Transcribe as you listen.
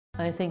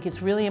I think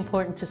it's really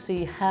important to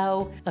see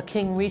how a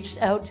king reached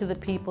out to the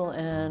people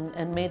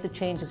and made the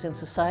changes in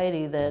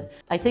society that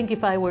I think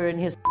if I were in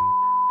his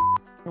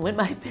when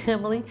my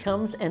family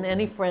comes and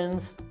any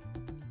friends.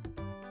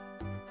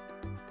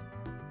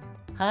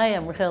 Hi,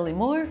 I'm Rahels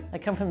Moore. I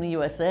come from the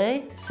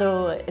USA.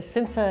 So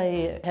since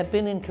I have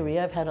been in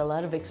Korea, I've had a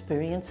lot of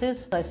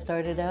experiences. I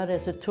started out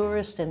as a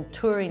tourist, and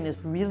touring is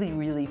really,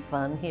 really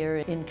fun here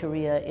in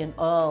Korea. In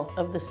all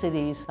of the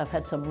cities, I've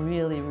had some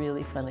really,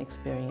 really fun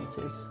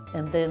experiences.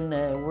 And then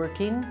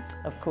working,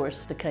 of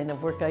course, the kind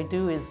of work I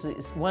do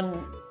is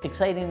one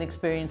exciting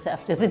experience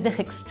after the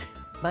next.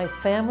 My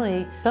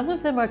family, some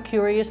of them are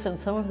curious and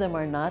some of them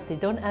are not. They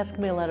don't ask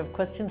me a lot of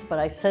questions, but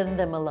I send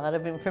them a lot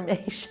of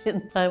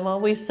information. I'm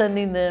always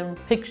sending them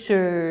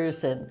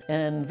pictures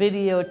and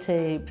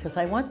videotapes because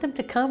I want them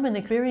to come and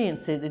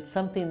experience it. It's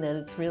something that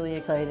it's really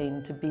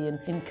exciting to be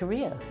in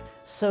Korea.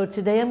 So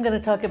today I'm going to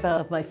talk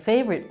about my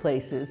favorite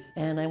places,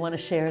 and I want to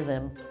share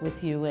them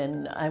with you,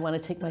 and I want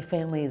to take my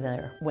family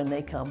there when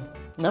they come.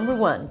 Number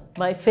one,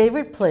 my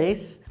favorite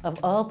place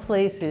of all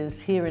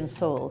places here in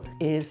Seoul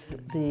is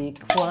the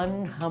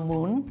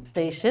Gwanghwamun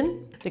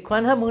Station. The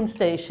Gwanghwamun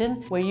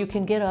Station, where you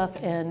can get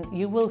off and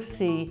you will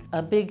see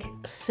a big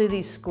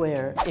city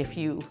square. If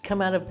you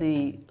come out of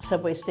the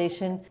subway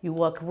station, you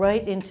walk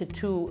right into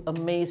two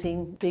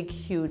amazing, big,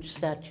 huge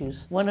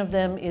statues. One of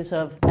them is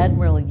of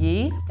Admiral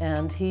Yi,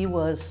 and he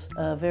was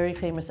a very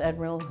famous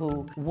admiral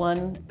who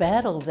won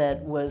battle that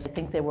was, I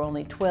think there were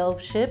only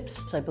 12 ships.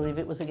 I believe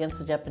it was against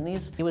the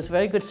Japanese. He was a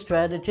very good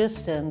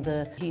strategist,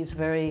 and he's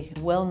very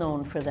well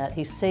known for that.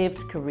 He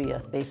saved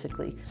Korea,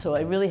 basically. So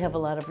I really have a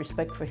lot of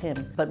respect for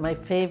him. But my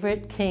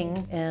favorite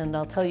king, and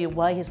I'll tell you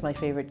why he's my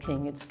favorite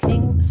king, it's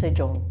King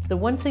Sejong. The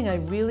one thing I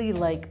really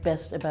like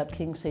best about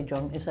King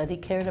Sejong is that he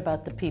cared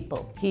about the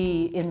people.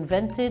 He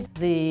invented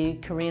the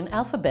Korean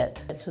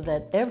alphabet so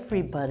that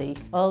everybody,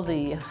 all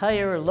the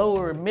higher,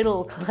 lower,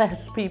 middle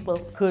class people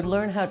could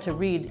learn how to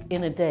read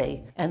in a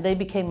day. And they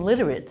became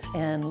literate,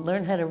 and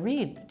learn how to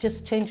read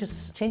just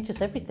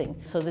changes everything.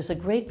 So there's a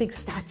great big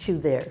statue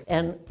there.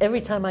 And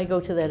every time I go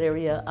to that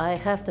area, I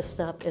have to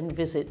stop and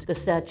visit the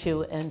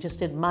statue and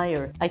just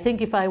admire. I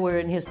think if I were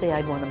in his day,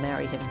 I'd want to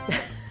marry him.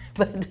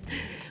 But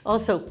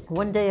also,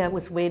 one day I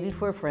was waiting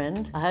for a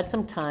friend. I had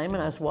some time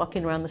and I was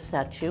walking around the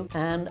statue,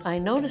 and I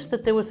noticed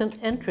that there was an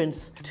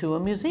entrance to a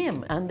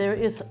museum. And there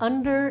is,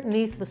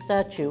 underneath the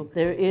statue,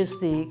 there is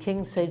the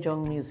King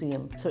Sejong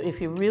Museum. So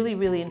if you're really,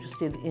 really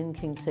interested in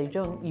King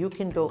Sejong, you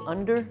can go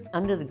under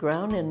the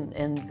ground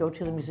and go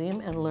to the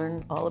museum and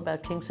learn all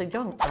about King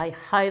Sejong. I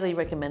highly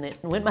recommend it.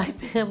 When my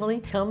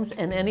family comes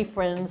and any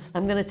friends,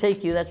 I'm gonna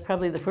take you. That's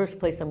probably the first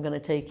place I'm gonna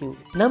take you.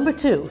 Number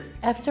two,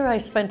 after I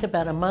spent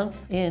about a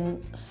month in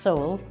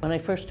Seoul, when I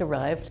first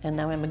arrived, and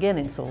now I'm again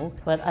in Seoul,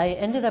 but I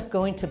ended up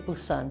going to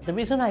Busan. The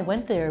reason I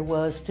went there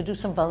was to do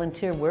some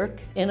volunteer work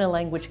in a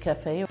language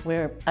cafe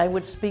where I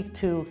would speak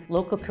to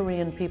local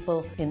Korean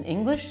people in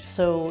English.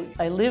 So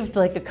I lived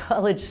like a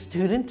college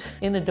student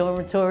in a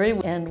dormitory,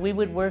 and we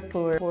would work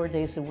for 4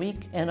 days a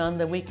week. And on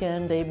the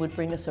weekend, they would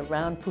bring us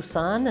around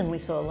Busan, and we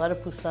saw a lot of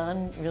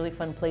Busan, really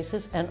fun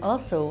places. And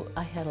also,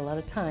 I had a lot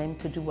of time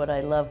to do what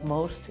I love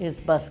most, is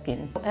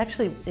busking.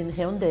 Actually, in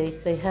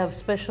Haeundae, they have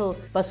special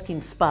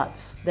busking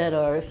spots that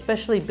are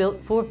especially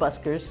built for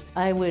buskers.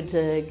 I would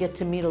get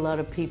to meet a lot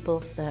of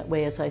people that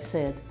way, as I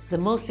said. The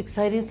most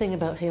exciting thing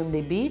about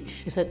Haeundae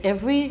Beach is that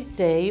every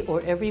day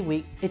or every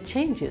week it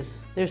changes.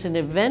 There's an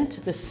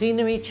event, the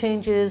scenery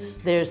changes,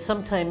 there's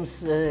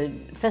sometimes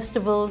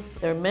festivals,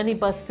 there are many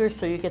buskers,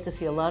 so you get to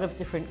see a lot of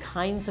different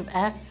kinds of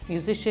acts,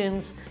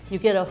 musicians. You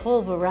get a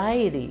whole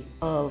variety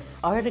of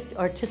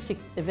artistic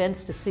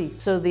events to see.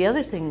 So the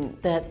other thing,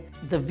 that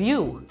the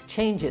view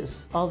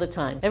changes all the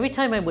time. Every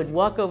time I would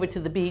walk over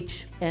to the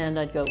beach and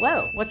I'd go,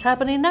 wow, what's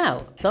happening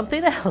now?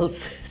 Something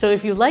else. So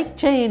if you like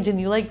change and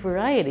you like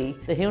variety,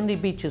 the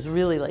Haeundae Beach is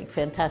really like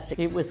fantastic.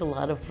 It was a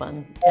lot of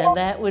fun. And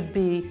that would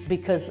be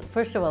because,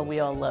 first of all,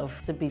 we all love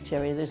the beach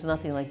area. There's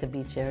nothing like the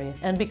beach area.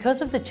 And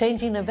because of the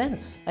changing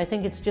events, I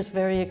think it's just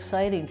very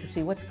exciting to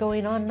see what's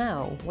going on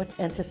now.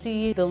 And to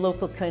see the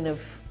local kind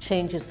of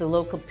changes, the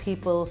local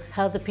people,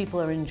 how the people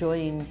are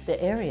enjoying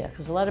the area.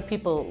 Because a lot of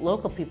people,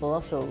 local people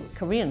also,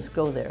 Koreans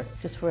go there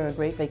just for a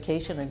great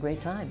vacation, a great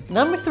time.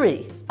 Number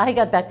three, I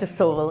got back to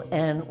Seoul,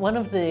 and one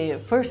of the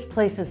first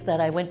places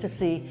that I went to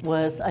see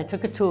was, I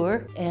took a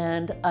tour,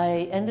 and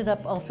I ended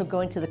up also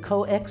going to the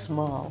COEX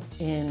Mall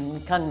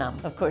in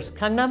Gangnam. Of course,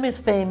 Gangnam is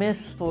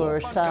famous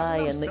for Psy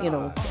and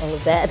all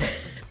of that.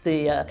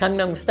 The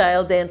Gangnam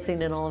style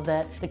dancing and all of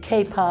that, the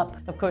K-pop,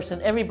 of course,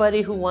 and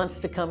everybody who wants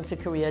to come to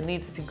Korea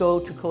needs to go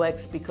to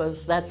COEX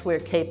because that's where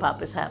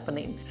K-pop is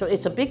happening. So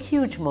it's a big,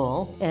 huge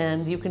mall,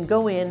 and you can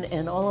go in,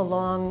 and all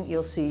along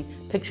you'll see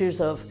pictures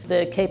of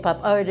the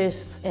K-pop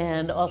artists,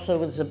 and also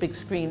there's a big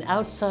screen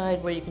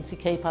outside where you can see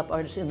K-pop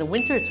artists. In the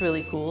winter it's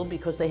really cool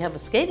because they have a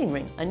skating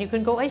rink and you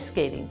can go ice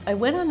skating. I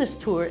went on this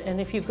tour, and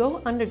if you go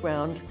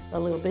underground a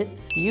little bit,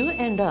 you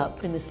end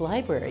up in this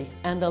library,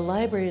 and the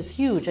library is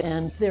huge,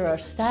 and there are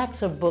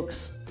stacks of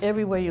books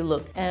everywhere you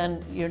look.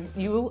 And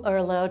you are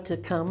allowed to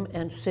come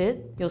and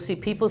sit. You'll see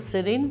people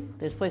sitting,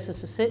 there's places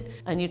to sit,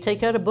 and you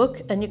take out a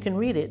book and you can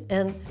read it.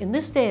 And in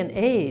this day and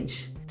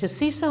age, to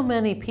see so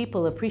many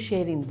people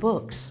appreciating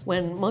books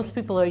when most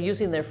people are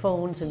using their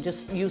phones and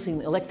just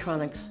using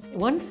electronics.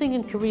 One thing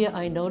in Korea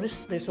I noticed,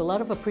 there's a lot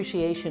of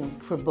appreciation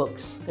for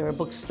books. There are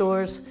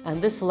bookstores,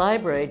 and this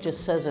library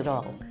just says it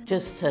all.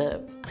 Just a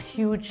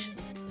huge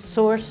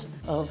source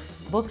of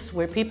books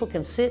where people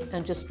can sit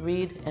and just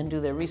read and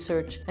do their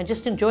research and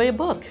just enjoy a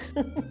book.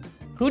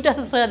 Who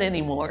does that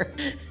anymore?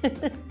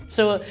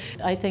 So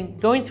I think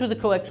going through the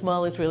COEX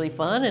Mall is really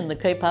fun, and the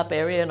K-pop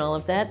area and all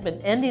of that,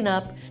 but ending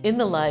up in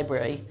the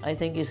library I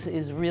think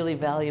is really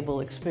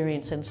valuable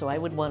experience, and so I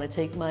would want to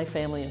take my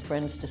family and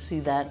friends to see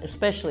that,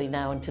 especially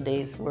now in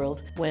today's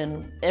world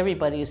when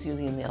everybody is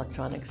using the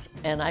electronics.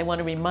 And I want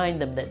to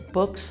remind them that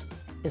books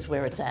is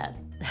where it's at.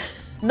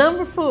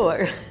 Number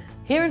 4.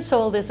 Here in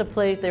Seoul, there's a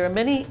place, there are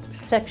many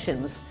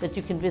sections that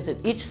you can visit.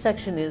 Each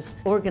section is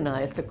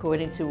organized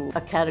according to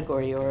a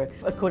category or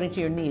according to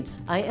your needs.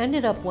 I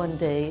ended up one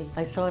day,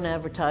 I saw an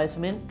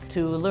advertisement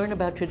to learn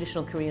about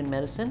traditional Korean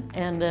medicine,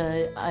 and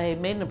I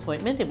made an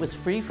appointment. It was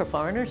free for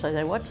foreigners. I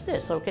said, what's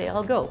this? Okay,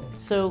 I'll go.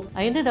 So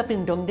I ended up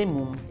in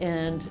Dongdaemun,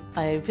 and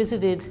I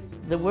visited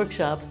the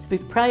workshop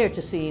prior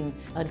to seeing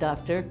a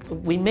doctor.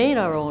 We made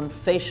our own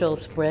facial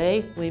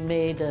spray. We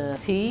made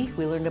tea.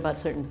 We learned about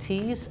certain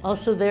teas.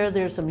 Also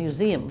there's a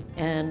museum,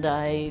 and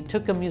I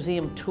took a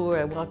museum tour.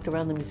 I walked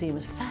around the museum.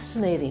 It's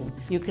fascinating.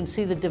 You can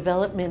see the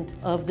development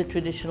of the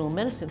traditional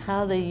medicine,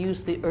 how they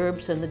use the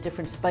herbs and the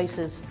different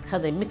spices, how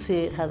they mix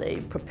it, how they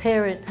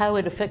prepare it, how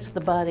it affects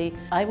the body.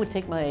 I would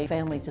take my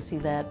family to see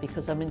that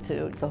because I'm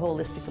into the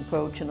holistic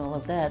approach and all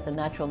of that, the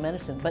natural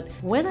medicine. But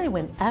when I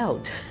went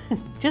out,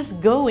 just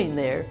going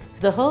there,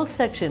 the whole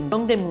section,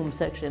 Dongdaemun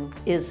section,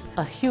 is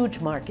a huge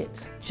market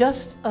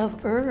just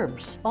of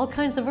herbs, all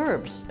kinds of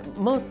herbs,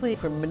 mostly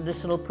for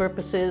medicinal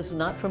purposes,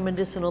 not for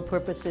medicinal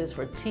purposes,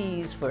 for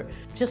teas, for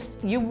just,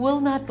 you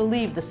will not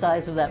believe the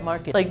size of that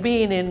market. Like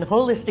being in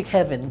holistic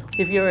heaven.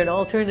 If you're an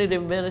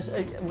alternative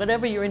medicine,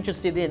 whatever you're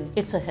interested in,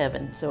 it's a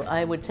heaven. So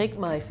I would take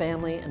my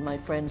family and my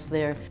friends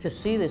there to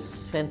see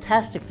this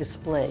fantastic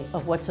display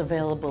of what's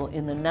available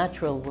in the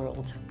natural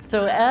world.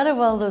 So out of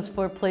all those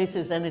 4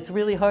 places, and it's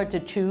really hard to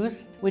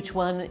choose which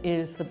one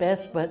is the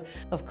best, but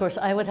of course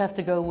I would have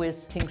to go with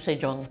King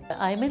Sejong.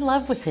 I'm in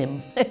love with him.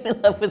 I'm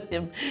in love with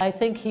him. I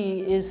think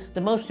he is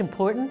the most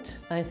important.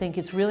 I think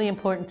it's really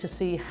important to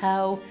see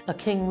how a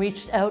king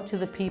reached out to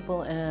the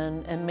people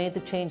and made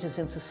the changes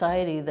in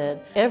society,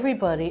 that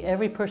everybody,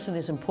 every person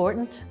is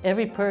important.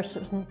 Every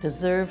person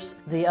deserves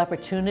the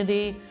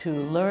opportunity to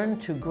learn,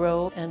 to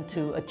grow, and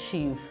to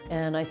achieve.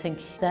 And I think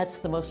that's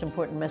the most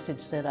important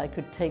message that I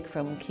could take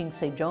from King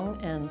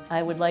Sejong, and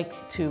I would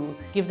like to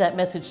give that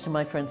message to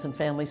my friends and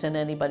families and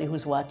anybody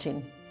who's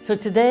watching. So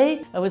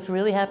today, I was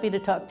really happy to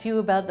talk to you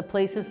about the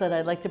places that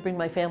I'd like to bring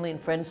my family and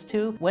friends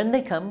to when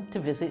they come to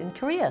visit in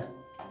Korea.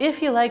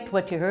 If you liked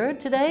what you heard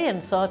today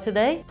and saw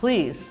today,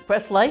 please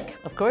press like,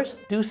 of course,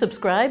 do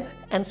subscribe,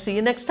 and see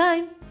you next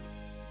time.